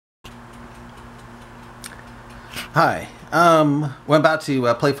Hi. What I'm about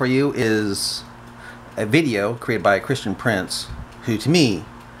to play for you is a video created by Christian Prince, who to me,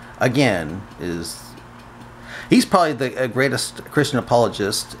 again, he's probably the greatest Christian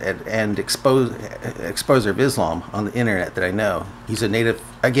apologist and exposer of Islam on the internet that I know. He's a native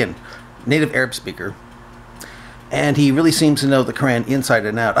Arab speaker, and he really seems to know the Quran inside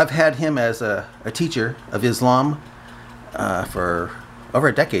and out. I've had him as a teacher of Islam for over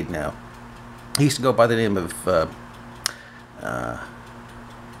a decade now. He used to go by the name of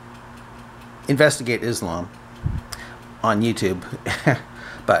Investigate Islam on YouTube,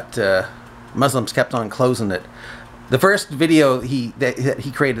 but Muslims kept on closing it. The first video that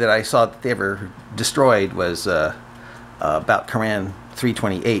he created that I saw that they ever destroyed was about Quran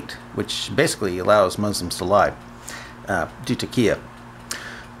 328, which basically allows Muslims to lie due to Kia.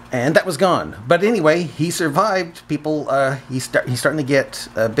 And that was gone. But anyway, he survived. People, he's starting to get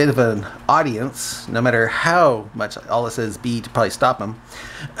a bit of an audience, no matter how much Allah says be to probably stop him.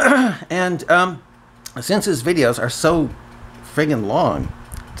 And since his videos are so friggin' long,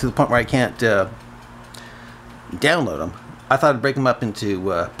 to the point where I can't download them, I thought I'd break them up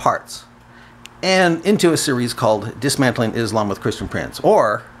into parts. And into a series called Dismantling Islam with Christian Prince,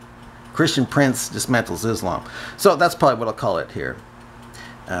 or Christian Prince Dismantles Islam. So that's probably what I'll call it here.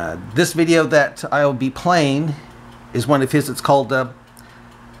 This video that I'll be playing is one of his. It's called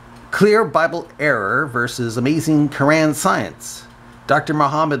Clear Bible Error versus Amazing Quran Science. Dr.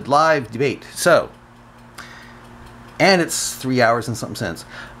 Muhammad live debate. So, and it's 3 hours and something cents.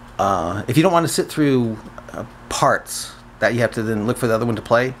 If you don't want to sit through parts that you have to then look for the other one to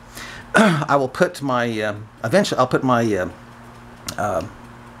play, I will put my, eventually I'll put my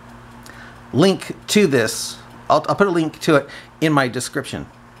link to this. I'll put a link to it in my description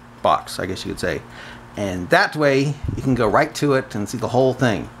box, I guess you could say. And that way, you can go right to it and see the whole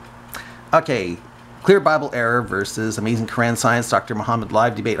thing. Okay, Clear Bible Error versus Amazing Quran Science, Dr. Muhammad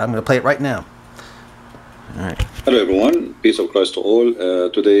live debate. I'm going to play it right now. All right. Hello everyone, peace of Christ to all.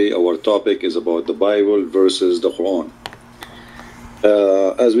 Today our topic is about the Bible versus the Quran.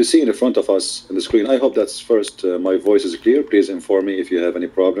 As we see in front of us on the screen, I hope that's first my voice is clear. Please inform me if you have any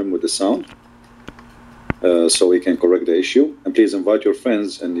problem with the sound, so we can correct the issue. And please invite your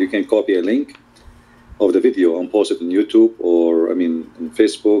friends, and you can copy a link of the video and post it on YouTube, or in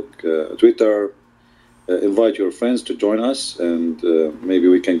Facebook, Twitter. Invite your friends to join us, and maybe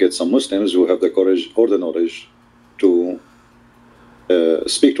we can get some Muslims who have the courage or the knowledge to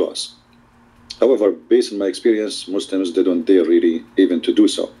speak to us. However, based on my experience, Muslims, they don't dare really even to do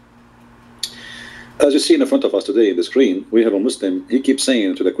so. As you see in front of us today in the screen, we have a Muslim. He keeps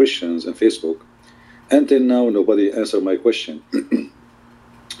saying to the Christians on Facebook, until now nobody answered my question.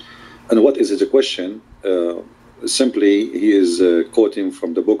 And what is his question? Simply, he is quoting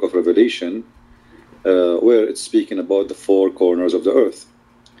from the book of Revelation, where it's speaking about the four corners of the earth.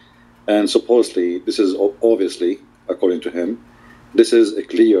 And supposedly, this is obviously, according to him, this is a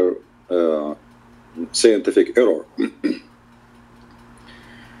clear scientific error.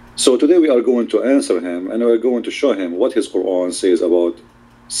 So today we are going to answer him, and we are going to show him what his Quran says about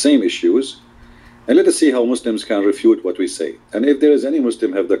same issues, and let us see how Muslims can refute what we say. And if there is any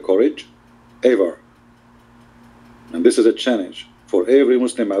Muslim have the courage ever, and this is a challenge for every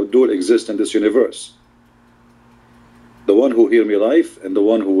Muslim Abdul exists in this universe, the one who hear me live and the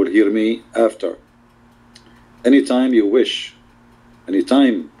one who will hear me after, anytime you wish,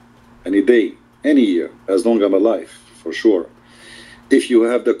 anytime, any day, any year, as long as I'm alive, for sure. If you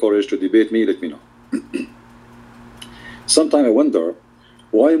have the courage to debate me, let me know. Sometimes I wonder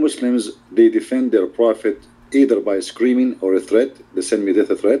why Muslims, they defend their prophet either by screaming or a threat, they send me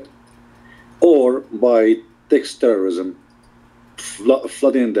death threat, or by text terrorism,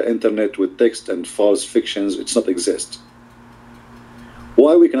 flooding the internet with text and false fictions which not exist.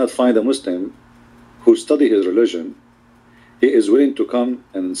 Why we cannot find a Muslim who study his religion, he is willing to come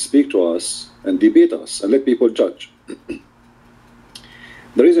and speak to us and debate us and let people judge.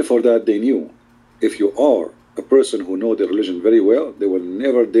 The reason for that, they knew if you are a person who knows their religion very well, they will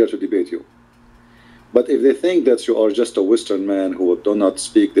never dare to debate you. But if they think that you are just a Western man who do not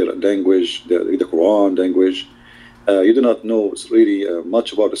speak their language, the Quran language, you do not know really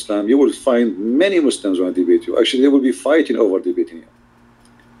much about Islam, you will find many Muslims want to debate you. Actually, they will be fighting over debating you.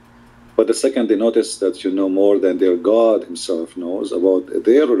 But the second they notice that you know more than their God himself knows about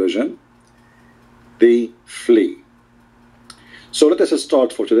their religion, they flee. So let us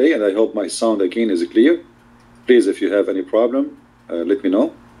start for today, and I hope my sound again is clear. Please, if you have any problem, let me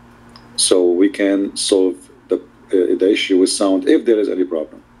know, so we can solve the issue with sound if there is any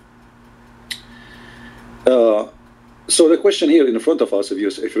problem. So the question here in front of us, if you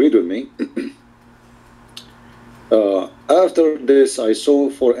read with me, After this, I saw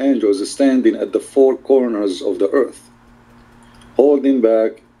 4 angels standing at the 4 corners of the earth, holding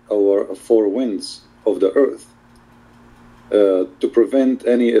back our 4 winds of the earth to prevent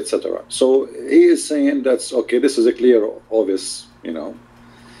any, etc. So he is saying that's okay. This is a clear, obvious,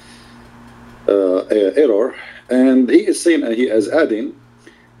 error, and he is saying, and he is adding,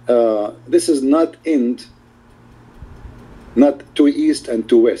 this is not to east and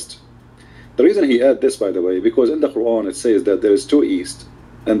to west. The reason he add this, by the way, because in the Quran it says that there is 2 east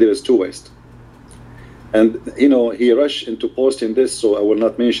and there is 2 west. And he rushed into posting this, so I will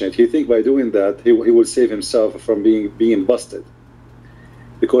not mention it. He think by doing that he will save himself from being busted,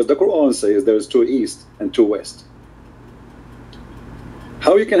 because the Quran says there is 2 east and 2 west.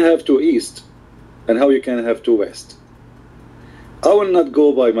 How you can have 2 east and how you can have 2 west? I will not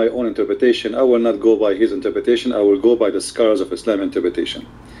go by my own interpretation. I will not go by his interpretation. I will go by the scholars of Islam interpretation.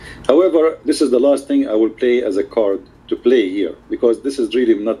 However, this is the last thing I will play as a card to play here, because this is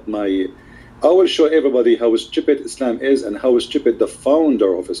really not my... I will show everybody how stupid Islam is and how stupid the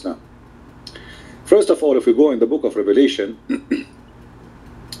founder of Islam. First of all, if we go in the book of Revelation,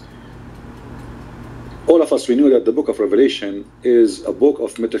 all of us, we knew that the book of Revelation is a book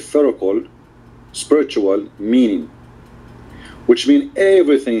of metaphorical, spiritual meaning, which means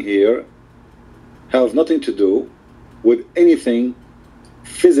everything here have nothing to do with anything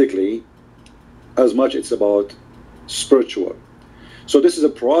physically, as much it's about spiritual. So this is a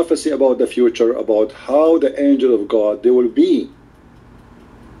prophecy about the future, about how the angel of God, they will be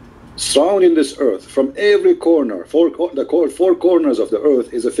surrounding this earth from every corner. 4 corners of the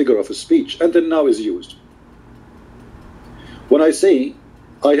earth is a figure of a speech, until now is used. When I say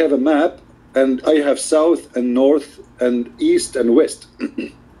I have a map and I have south and north and east and west,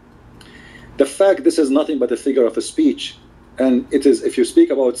 the fact this is nothing but a figure of a speech, and it is, if you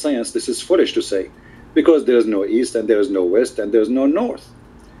speak about science, this is foolish to say, because there is no east and there is no west and there is no north.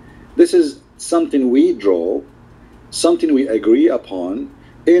 This is something we draw, something we agree upon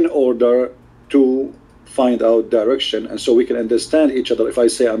in order to find out direction, and so we can understand each other. If I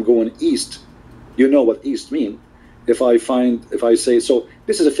say I'm going east, you know what east mean. If I say, so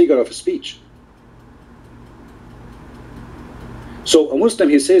this is a figure of speech. So a Muslim,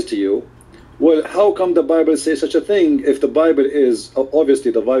 he says to you, well, how come the Bible says such a thing if the Bible is, obviously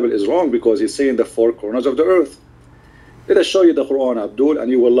the Bible is wrong, because he's saying the 4 corners of the earth. Let us show you the Quran, Abdul,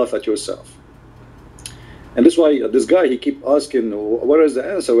 and you will laugh at yourself. And that's why this guy, he keep asking, where is the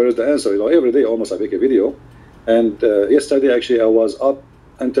answer, where is the answer? Every day almost I make a video. And yesterday actually I was up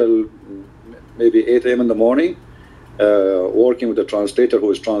until maybe 8 a.m. in the morning, working with the translator who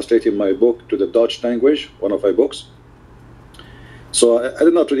is translating my book to the Dutch language, one of my books. So I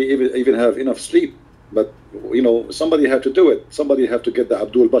did not really even have enough sleep, but somebody had to do it. Somebody had to get the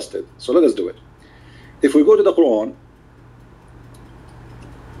Abdul busted. So let us do it. If we go to the Quran,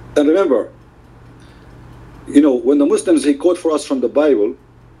 and remember, when the Muslims, he quote for us from the Bible,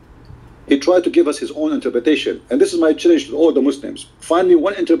 he tried to give us his own interpretation. And this is my challenge to all the Muslims. Find me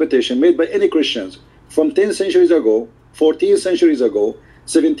one interpretation made by any Christians from 10 centuries ago, 14 centuries ago,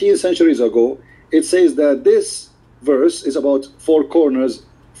 17 centuries ago. It says that this verse is about 4 corners,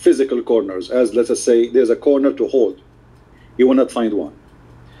 physical corners, as let us say there's a corner to hold. You will not find one.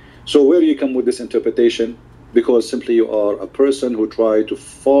 So where do you come with this interpretation? Because simply you are a person who try to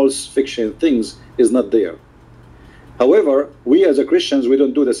false fiction things is not there. However, we as a Christians, we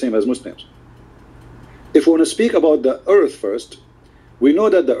don't do the same as Muslims. If we want to speak about the earth first, we know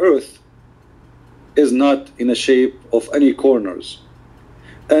that the earth is not in a shape of any corners.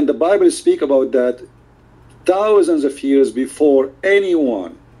 And the Bible speaks about that thousands of years before any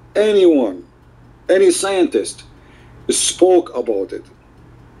scientist spoke about it.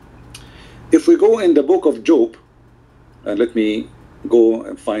 If we go in the book of Job, and let me go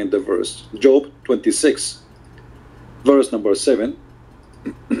and find the verse, Job 26, verse number 7.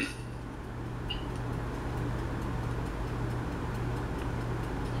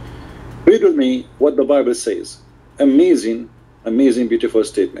 Read with me what the Bible says. Amazing, amazing, beautiful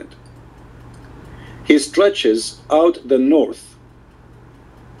statement. He stretches out the north.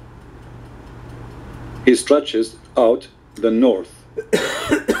 He stretches out the north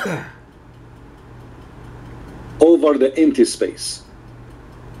over the empty space.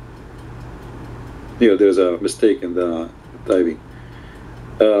 Here, there's a mistake in the typing.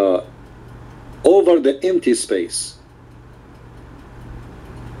 Over the empty space.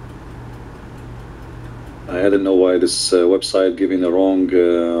 I don't know why this website giving a wrong.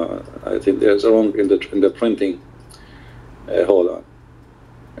 I think there's a wrong in the printing. Hold on.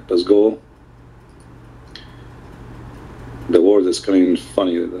 Let's go. The word is coming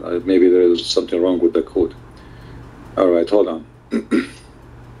funny. Maybe there is something wrong with the code. All right, hold on.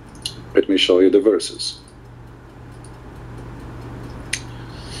 Let me show you the verses.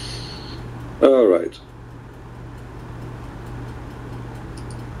 All right.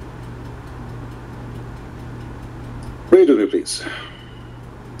 Read with me, please.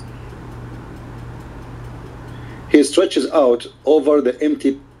 He stretches out over the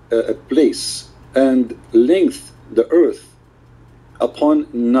empty place and length the earth upon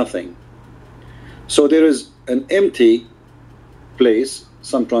nothing. So there is an empty place.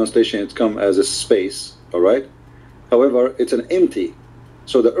 Some translations come as a space, all right? However, it's an empty.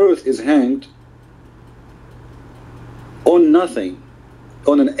 So the earth is hanged on nothing,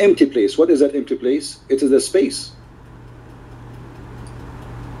 on an empty place. What is that empty place? It is a space.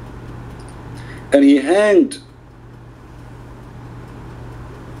 And he hanged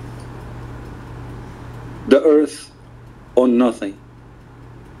the earth on nothing.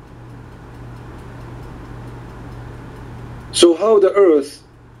 So how the earth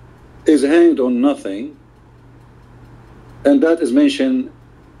is hanged on nothing, and that is mentioned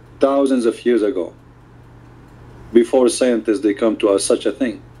thousands of years ago, before scientists they come to us such a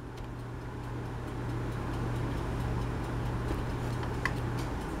thing.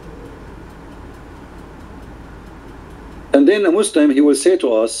 And then a Muslim, he will say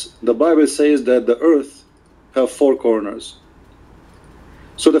to us, the Bible says that the earth have four corners.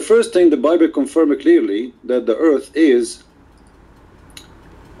 So the first thing, the Bible confirms clearly that the earth is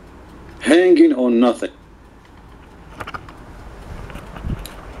hanging on nothing.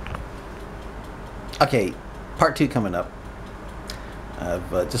 Okay, part 2 coming up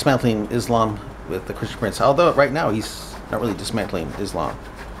of dismantling Islam with the Christian Prince. Although right now he's not really dismantling Islam,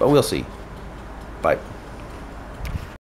 but we'll see. Bye.